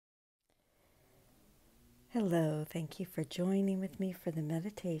Hello, thank you for joining with me for the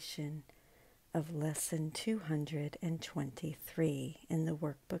meditation of Lesson 223 in the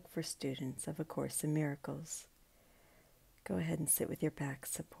Workbook for Students of A Course in Miracles. Go ahead and sit with your back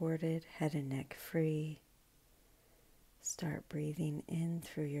supported, head and neck free. Start breathing in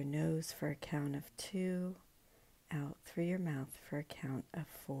through your nose for a count of 2, out through your mouth for a count of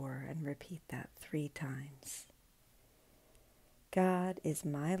 4, and repeat that 3 times. God is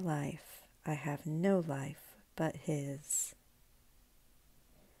my life. I have no life but His.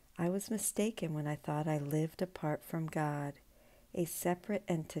 I was mistaken when I thought I lived apart from God, a separate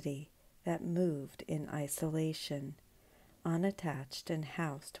entity that moved in isolation, unattached and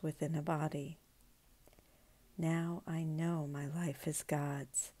housed within a body. Now I know my life is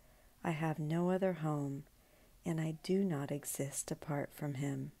God's. I have no other home, and I do not exist apart from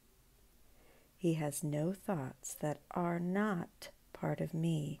Him. He has no thoughts that are not part of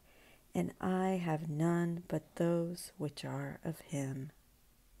me, and I have none but those which are of Him.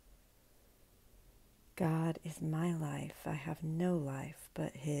 God is my life. I have no life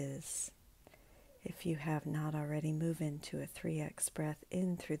but His. If you have not already, move into a 3x breath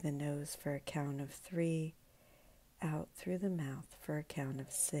in through the nose for a count of 3, out through the mouth for a count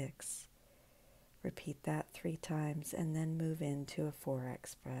of 6. Repeat that 3 times and then move into a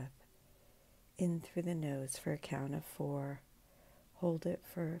 4x breath. In through the nose for a count of 4. Hold it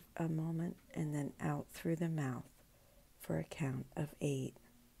for a moment and then out through the mouth for a count of 8.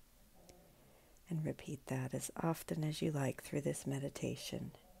 And repeat that as often as you like through this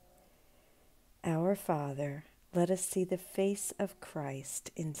meditation. Our Father, let us see the face of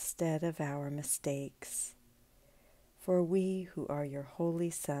Christ instead of our mistakes. For we who are your holy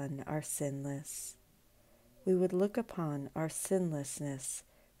Son are sinless. We would look upon our sinlessness,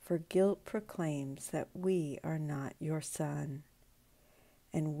 for guilt proclaims that we are not your Son,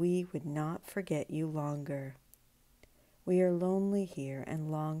 and we would not forget you longer. We are lonely here and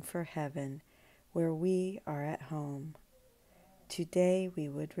long for heaven, where we are at home. Today we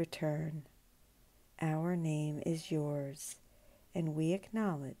would return. Our name is yours, and we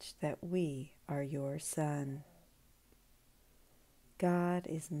acknowledge that we are your Son. God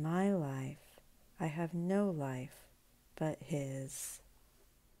is my life. I have no life but His.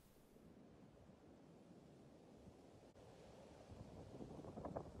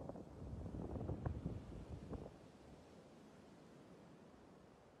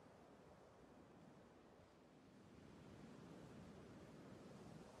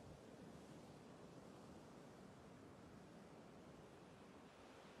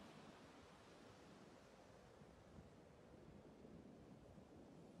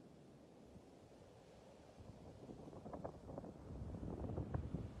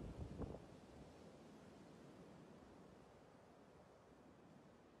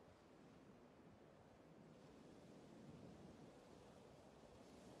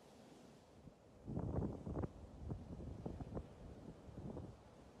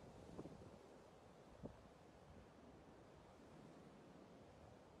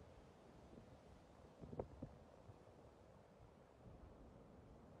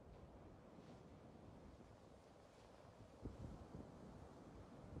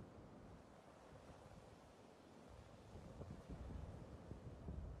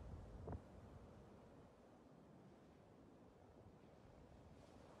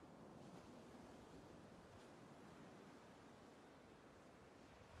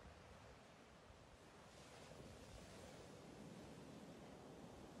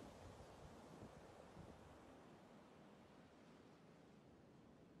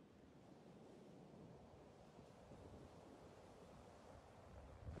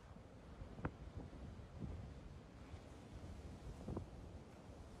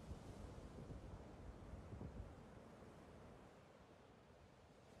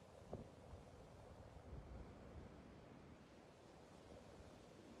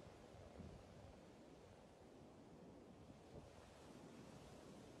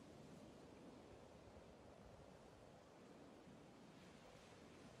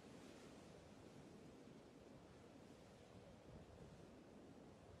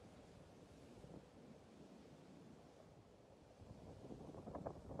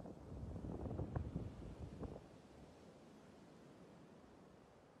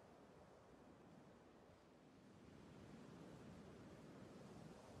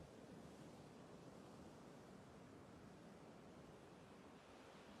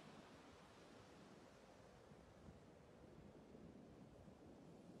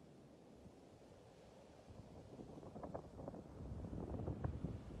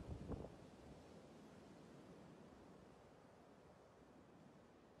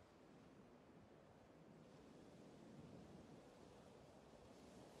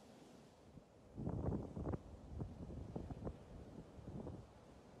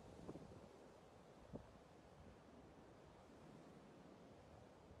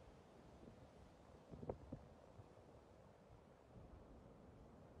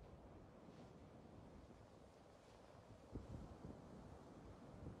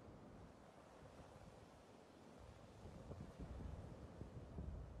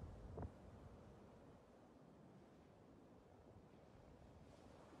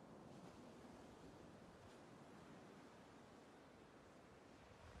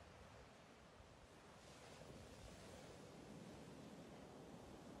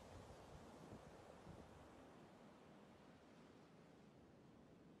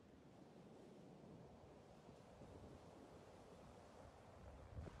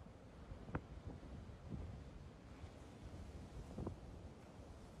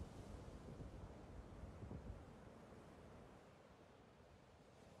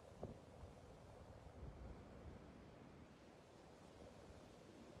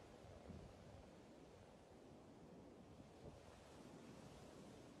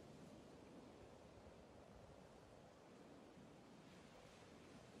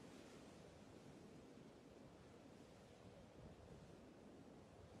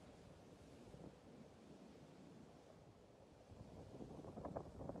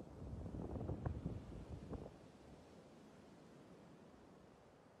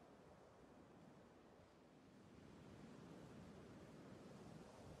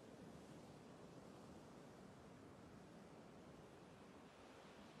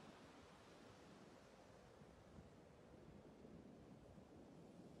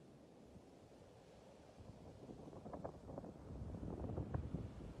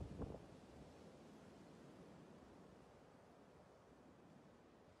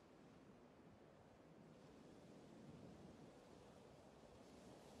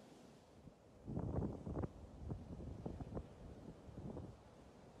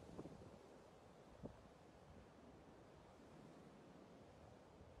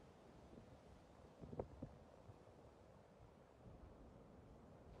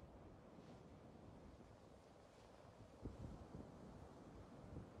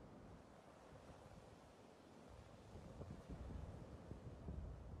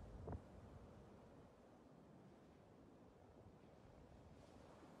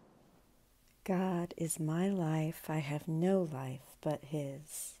 God is my life, I have no life but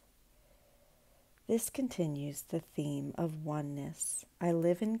His. This continues the theme of oneness. I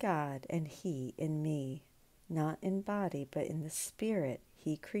live in God and He in me, not in body but in the spirit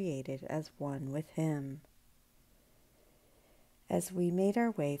He created as one with Him. As we made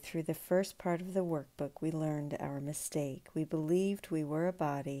our way through the first part of the workbook, we learned our mistake. We believed we were a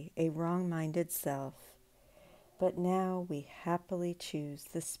body, a wrong-minded self. But now we happily choose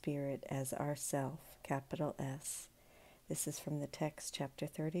the Spirit as our self, capital S. This is from the text, chapter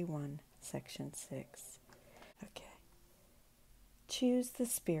 31, section 6. Okay. Choose the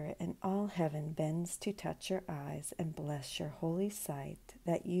Spirit, and all heaven bends to touch your eyes and bless your holy sight,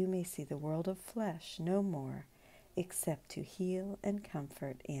 that you may see the world of flesh no more, except to heal and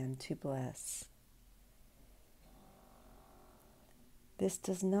comfort and to bless. This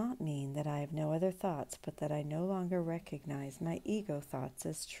does not mean that I have no other thoughts, but that I no longer recognize my ego thoughts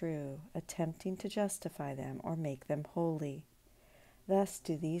as true, attempting to justify them or make them holy. Thus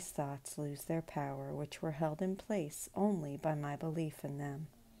do these thoughts lose their power, which were held in place only by my belief in them.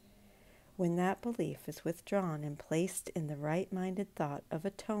 When that belief is withdrawn and placed in the right-minded thought of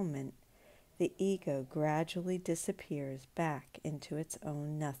atonement, the ego gradually disappears back into its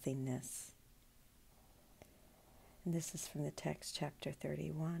own nothingness. And this is from the text, chapter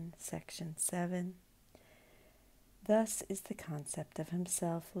 31, section 7. Thus is the concept of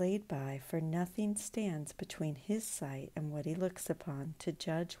himself laid by, for nothing stands between his sight and what he looks upon to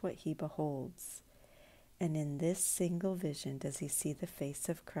judge what he beholds. And in this single vision does he see the face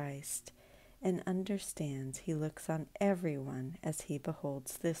of Christ, and understands he looks on everyone as he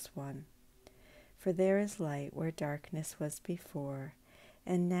beholds this one. For there is light where darkness was before,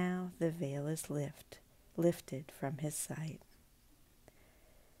 and now the veil is lifted from his sight.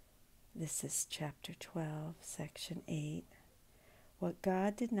 This is chapter 12, section 8. What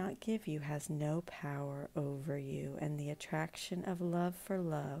God did not give you has no power over you, and the attraction of love for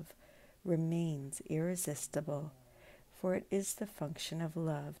love remains irresistible, for it is the function of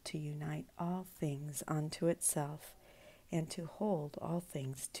love to unite all things unto itself, and to hold all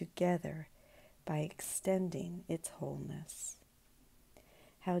things together by extending its wholeness.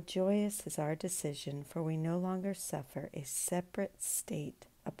 How joyous is our decision, for we no longer suffer a separate state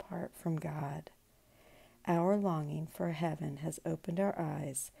apart from God. Our longing for heaven has opened our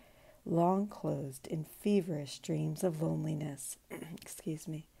eyes, long closed in feverish dreams of loneliness. Excuse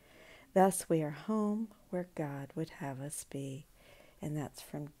me. Thus we are home where God would have us be. And that's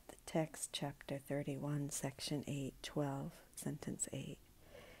from the text, chapter 31, section 8, 12, sentence 8.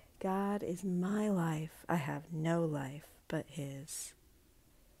 God is my life. I have no life but His.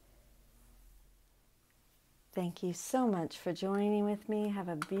 Thank you so much for joining with me. Have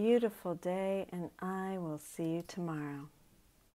a beautiful day, and I will see you tomorrow.